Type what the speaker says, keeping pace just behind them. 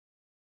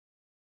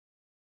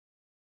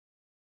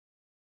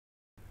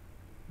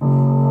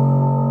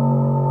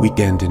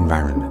Weekend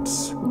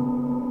environments,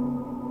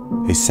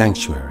 a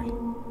sanctuary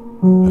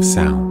of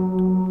sound.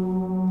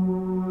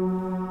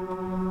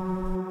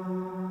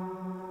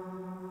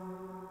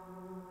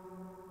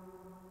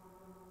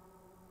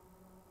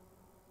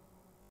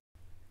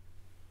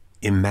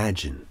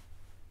 Imagine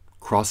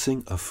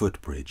crossing a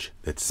footbridge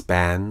that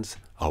spans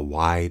a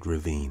wide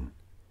ravine.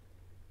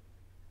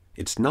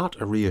 It's not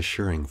a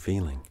reassuring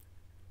feeling.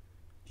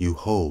 You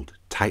hold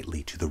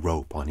tightly to the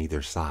rope on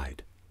either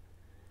side.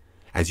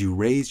 As you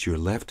raise your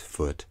left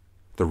foot,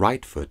 the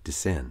right foot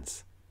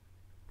descends.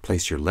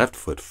 Place your left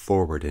foot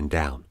forward and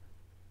down.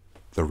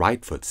 The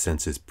right foot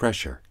senses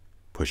pressure,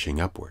 pushing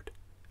upward.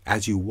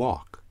 As you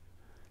walk,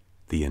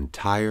 the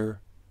entire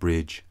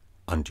bridge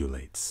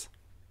undulates.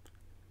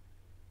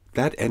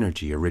 That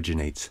energy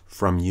originates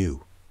from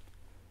you.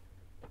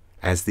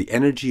 As the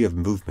energy of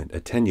movement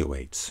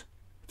attenuates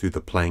through the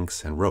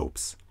planks and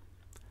ropes,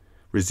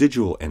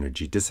 residual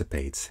energy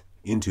dissipates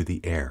into the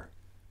air.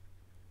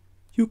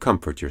 You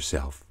comfort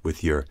yourself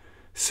with your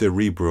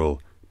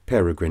cerebral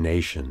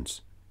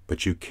peregrinations,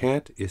 but you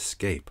can't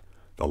escape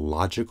the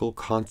logical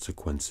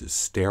consequences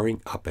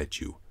staring up at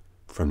you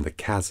from the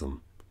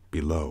chasm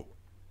below.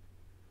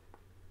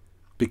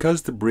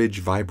 Because the bridge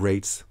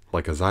vibrates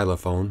like a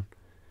xylophone,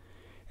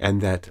 and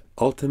that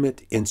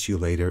ultimate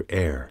insulator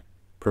air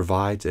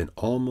provides an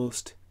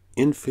almost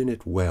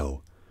infinite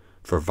well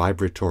for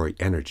vibratory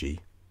energy,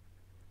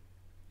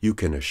 you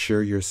can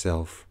assure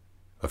yourself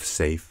of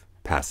safe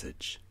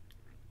passage.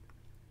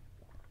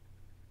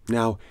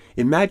 Now,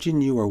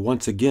 imagine you are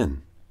once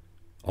again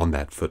on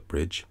that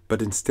footbridge,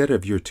 but instead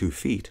of your 2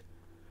 feet,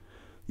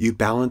 you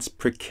balance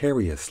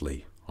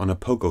precariously on a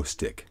pogo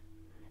stick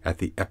at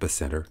the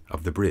epicenter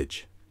of the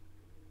bridge.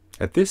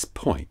 At this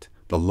point,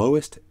 the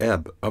lowest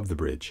ebb of the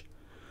bridge,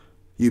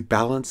 you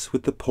balance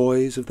with the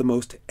poise of the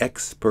most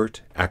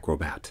expert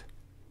acrobat,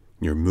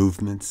 your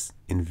movements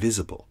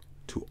invisible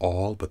to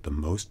all but the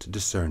most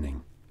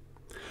discerning.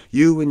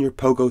 You and your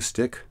pogo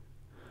stick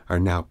are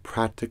now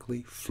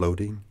practically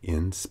floating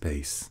in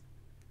space.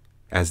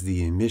 As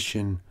the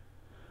emission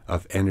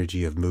of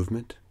energy of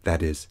movement,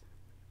 that is,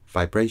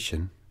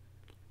 vibration,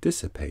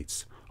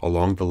 dissipates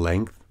along the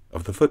length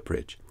of the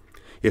footbridge.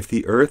 If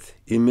the earth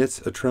emits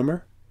a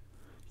tremor,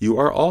 you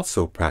are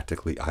also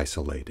practically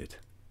isolated,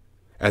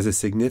 as a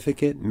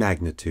significant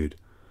magnitude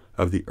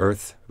of the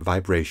earth's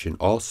vibration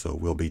also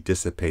will be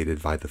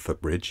dissipated by the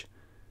footbridge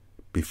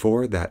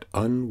before that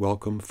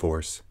unwelcome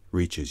force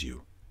reaches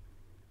you.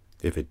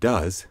 If it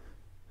does,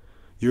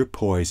 your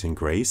poise and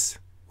grace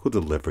will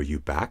deliver you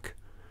back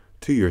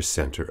to your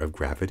center of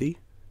gravity,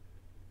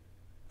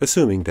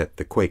 assuming that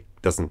the quake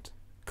doesn't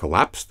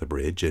collapse the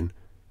bridge and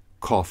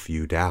cough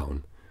you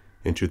down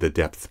into the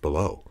depths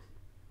below.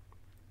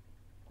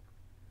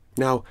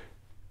 Now,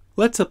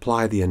 let's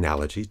apply the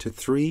analogy to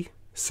 3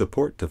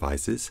 support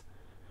devices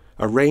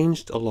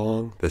arranged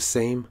along the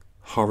same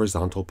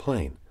horizontal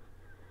plane,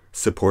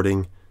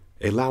 supporting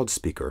a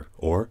loudspeaker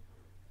or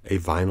a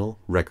vinyl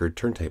record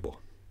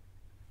turntable.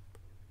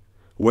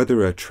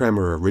 Whether a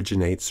tremor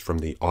originates from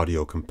the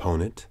audio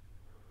component,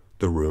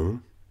 the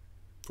room,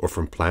 or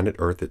from planet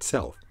Earth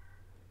itself,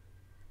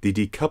 the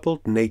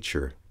decoupled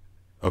nature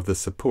of the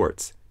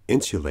supports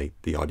insulate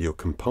the audio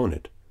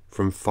component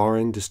from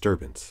foreign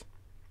disturbance,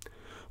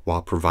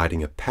 while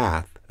providing a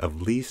path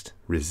of least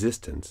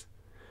resistance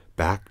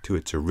back to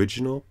its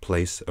original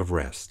place of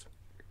rest.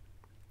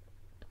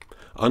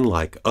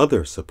 Unlike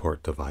other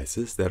support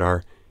devices that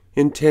are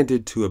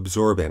intended to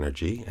absorb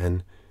energy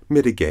and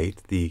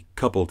mitigate the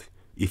coupled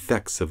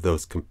effects of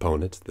those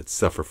components that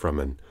suffer from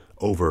an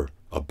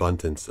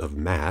overabundance of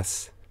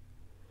mass,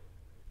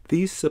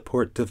 these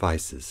support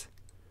devices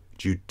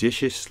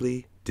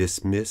judiciously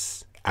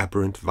dismiss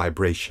aberrant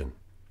vibration,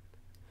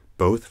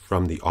 both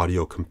from the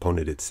audio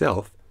component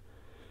itself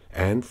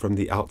and from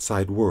the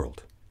outside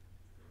world,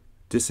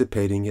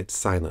 dissipating it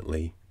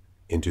silently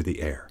into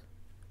the air.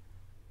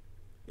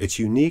 Its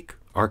unique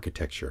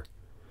architecture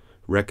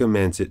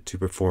recommends it to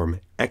perform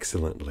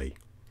excellently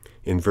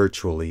in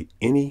virtually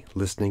any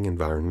listening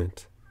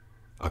environment,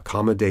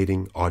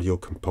 accommodating audio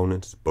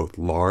components both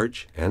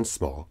large and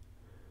small,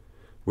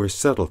 where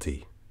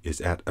subtlety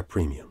is at a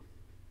premium.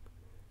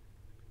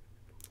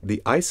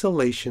 The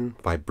isolation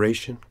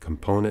vibration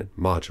component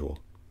module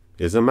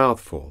is a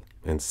mouthful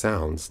and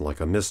sounds like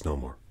a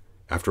misnomer.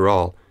 After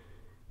all,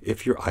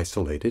 if you're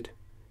isolated,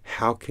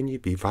 how can you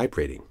be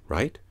vibrating,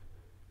 right?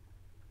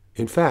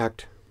 In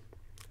fact,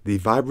 the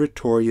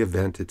vibratory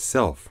event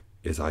itself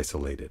is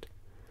isolated,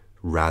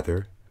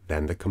 rather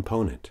than the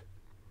component.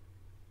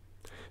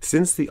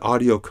 Since the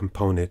audio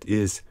component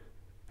is,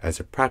 as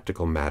a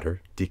practical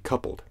matter,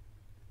 decoupled,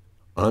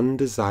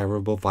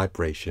 undesirable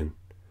vibration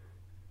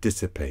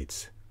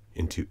dissipates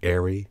into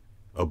airy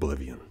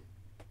oblivion.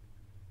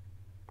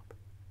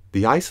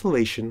 The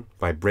isolation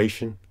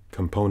vibration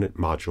component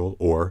module,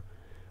 or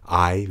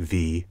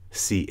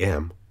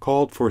IVCM,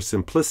 called for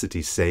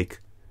simplicity's sake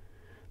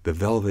the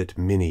Velvet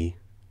Mini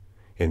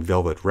and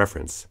Velvet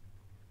Reference,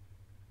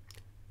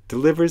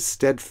 delivers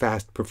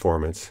steadfast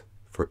performance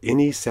for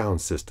any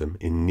sound system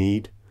in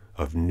need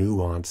of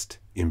nuanced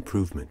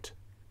improvement.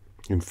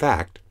 In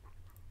fact,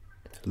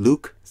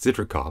 Luke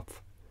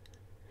Zitterkopf,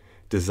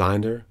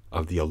 designer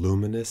of the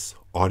Aluminous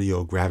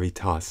Audio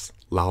Gravitas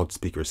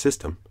loudspeaker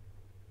system,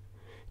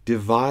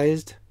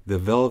 devised the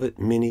Velvet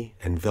Mini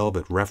and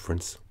Velvet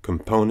Reference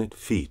component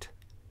feet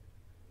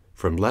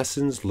from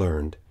lessons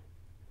learned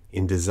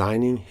in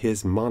designing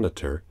his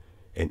monitor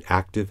and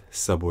active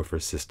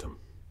subwoofer system.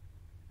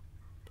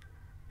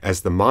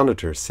 As the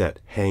monitor set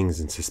hangs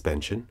in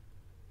suspension,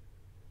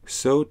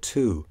 so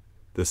too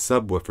the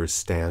subwoofers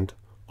stand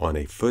on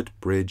a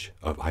footbridge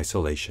of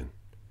isolation,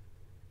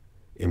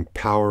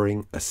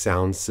 empowering a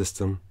sound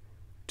system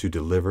to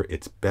deliver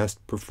its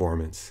best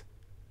performance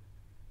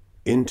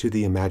into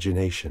the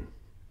imagination,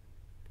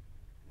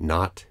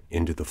 not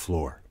into the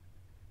floor.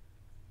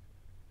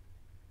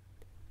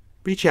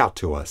 Reach out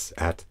to us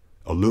at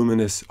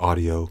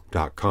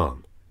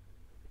aluminousaudio.com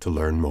to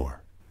learn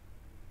more.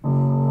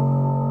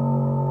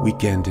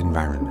 Weekend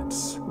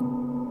Environments,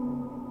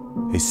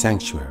 a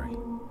sanctuary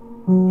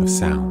of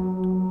sound.